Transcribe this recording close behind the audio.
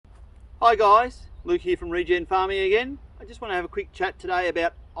Hi guys, Luke here from Regen Farming again. I just want to have a quick chat today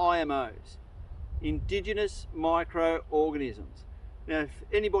about IMOs, Indigenous Microorganisms. Now if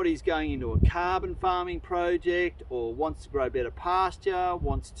anybody's going into a carbon farming project or wants to grow better pasture,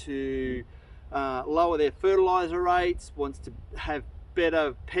 wants to lower their fertiliser rates, wants to have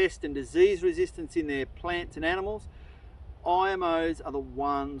better pest and disease resistance in their plants and animals, IMOs are the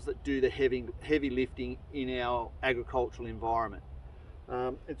ones that do the heavy lifting in our agricultural environment.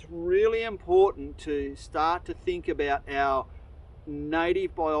 It's really important to start to think about our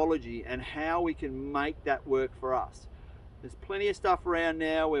native biology and how we can make that work for us. There's plenty of stuff around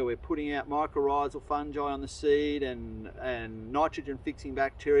now where we're putting out mycorrhizal fungi on the seed and nitrogen fixing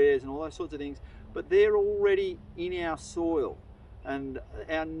bacteria and all those sorts of things, but they're already in our soil, and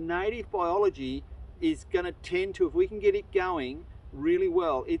our native biology is going to tend to, if we can get it going really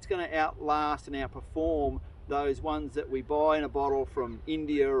well, it's going to outlast and outperform those ones that we buy in a bottle from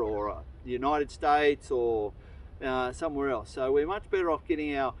India or the United States or somewhere else. So we're much better off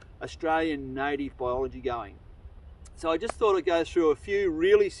getting our Australian native biology going. So I just thought I'd go through a few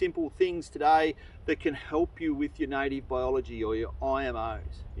really simple things today that can help you with your native biology or your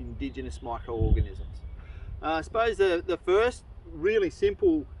IMOs, Indigenous Microorganisms. I suppose the first really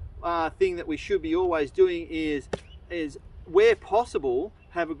simple thing that we should be always doing is where possible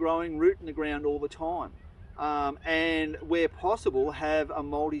have a growing root in the ground all the time. And where possible have a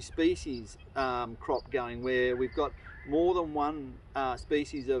multi-species crop going where we've got more than one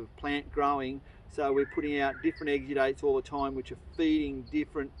species of plant growing, so we're putting out different exudates all the time which are feeding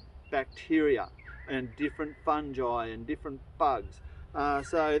different bacteria and different fungi and different bugs.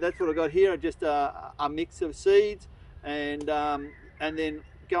 So that's what I've got here, just a mix of seeds, and then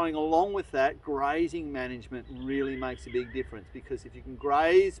going along with that, grazing management really makes a big difference, because if you can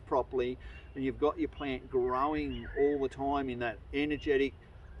graze properly and you've got your plant growing all the time in that energetic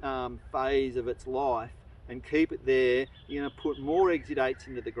phase of its life and keep it there, you're going to put more exudates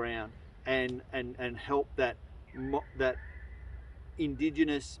into the ground and help that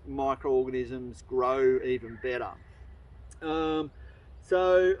indigenous microorganisms grow even better.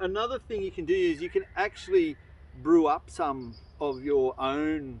 So another thing you can do is you can actually brew up some of your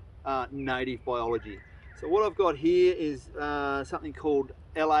own native biology. So what I've got here is something called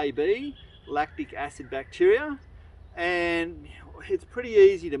LAB, Lactic Acid bacteria, and it's pretty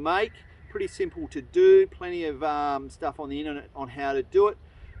easy to make, pretty simple to do, plenty of stuff on the internet on how to do it.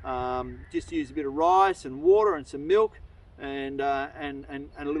 Just use a bit of rice and water and some milk and a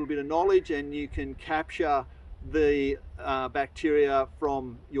little bit of knowledge, and you can capture the bacteria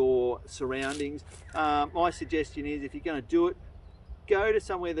from your surroundings. My suggestion is, if you're going to do it, go to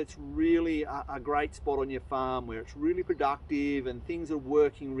somewhere that's really a great spot on your farm where it's really productive and things are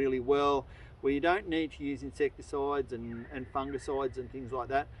working really well, where you don't need to use insecticides and fungicides and things like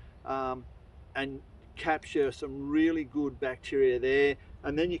that, and capture some really good bacteria there,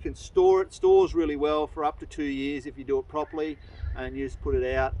 and then you can store it. It stores really well for up to 2 years if you do it properly, and you just put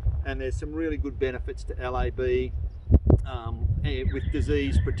it out, and there's some really good benefits to LAB with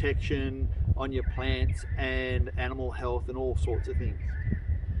disease protection on your plants and animal health and all sorts of things.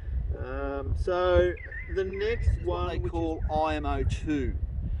 So the next one they call IMO2.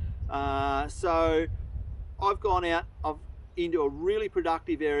 So I've gone out into a really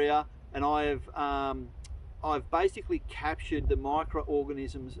productive area, and I've basically captured the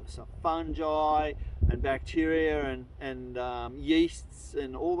microorganisms, so fungi and bacteria and yeasts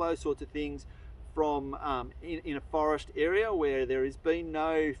and all those sorts of things from in a forest area where there has been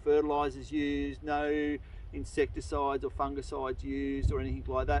no fertilizers used, no insecticides or fungicides used or anything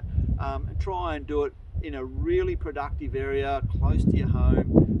like that, and try and do it in a really productive area close to your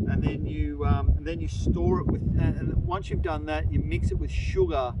home, and then you store it with, and once you've done that, you mix it with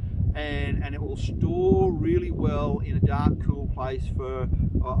sugar, and it will store really well in a dark, cool place for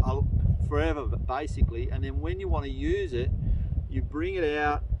forever basically. And then when you want to use it, you bring it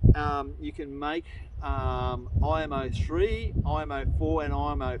out. You can make IMO3, IMO4 and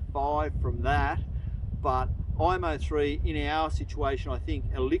IMO5 from that, but IMO3 in our situation, I think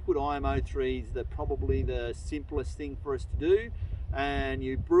a liquid IMO3 is probably the simplest thing for us to do, and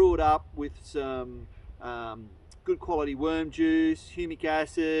you brew it up with some good quality worm juice, humic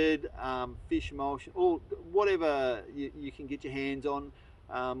acid, fish emulsion, or whatever you can get your hands on.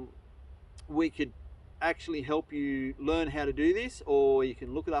 We could actually help you learn how to do this, or you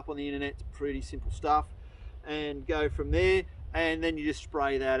can look it up on the internet. It's pretty simple stuff, and go from there. And then you just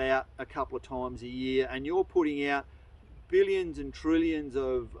spray that out a couple of times a year, and you're putting out billions and trillions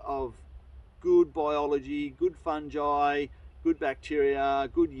of good biology, good fungi, good bacteria,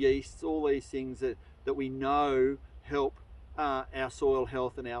 good yeasts, all these things that we know help our soil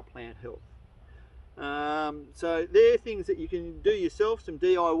health and our plant health. So they're things that you can do yourself, some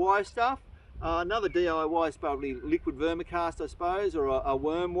DIY stuff. Another DIY is probably liquid vermicast, I suppose, or a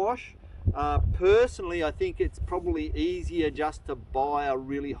worm wash. Personally, I think it's probably easier just to buy a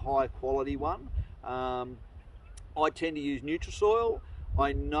really high quality one. I tend to use Nutrisoil.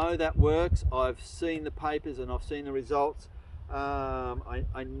 I know that works. I've seen the papers and I've seen the results.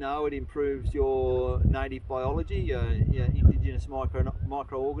 I know it improves your native biology, your indigenous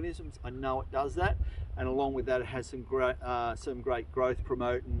microorganisms. I know it does that, and along with that, it has some great growth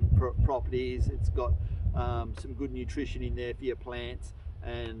promoting properties. It's got some good nutrition in there for your plants,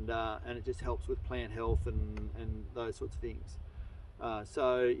 and it just helps with plant health and those sorts of things.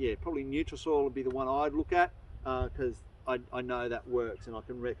 So yeah, probably Nutrisoil would be the one I'd look at, because I know that works and I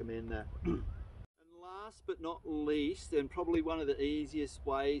can recommend that. Last but not least, and probably one of the easiest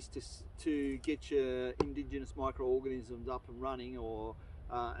ways to get your indigenous microorganisms up and running, or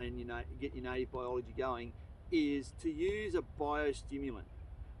get your native biology going, is to use a biostimulant.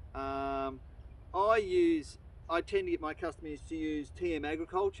 I tend to get my customers to use TM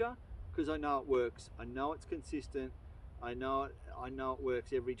Agriculture because I know it works. I know it's consistent. I know it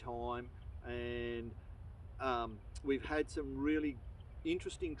works every time, and we've had some really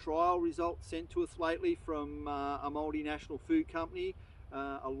interesting trial results sent to us lately from a multinational food company.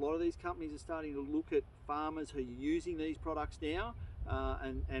 A lot of these companies are starting to look at farmers who are using these products now,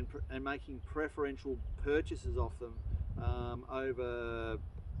 and making preferential purchases of them over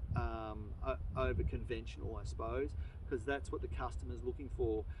conventional, I suppose, because that's what the customer's looking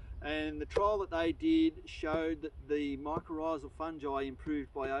for. And the trial that they did showed that the mycorrhizal fungi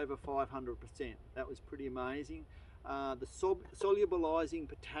improved by over 500%. That was pretty amazing. The solubilizing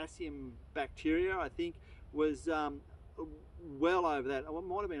potassium bacteria, I think, was well over that. It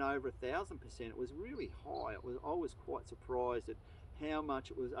might have been over 1,000%. It was really high. I was quite surprised at how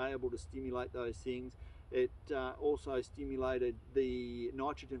much it was able to stimulate those things. It also stimulated the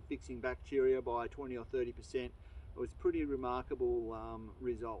nitrogen fixing bacteria by 20 or 30%. It was pretty remarkable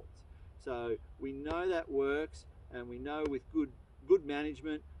results. So we know that works, and we know with good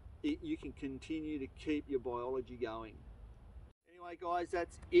management you can continue to keep your biology going. Anyway guys,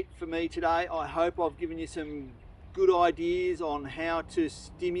 that's it for me today. I hope I've given you some good ideas on how to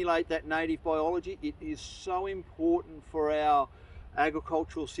stimulate that native biology. It is so important for our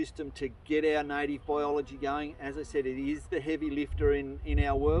agricultural system to get our native biology going. As I said, it is the heavy lifter in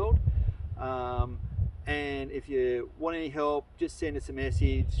our world. And if you want any help, just send us a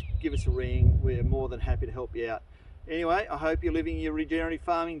message, give us a ring. We're more than happy to help you out. Anyway, I hope you're living your regenerative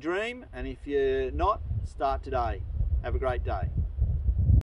farming dream, and if you're not, start today. Have a great day.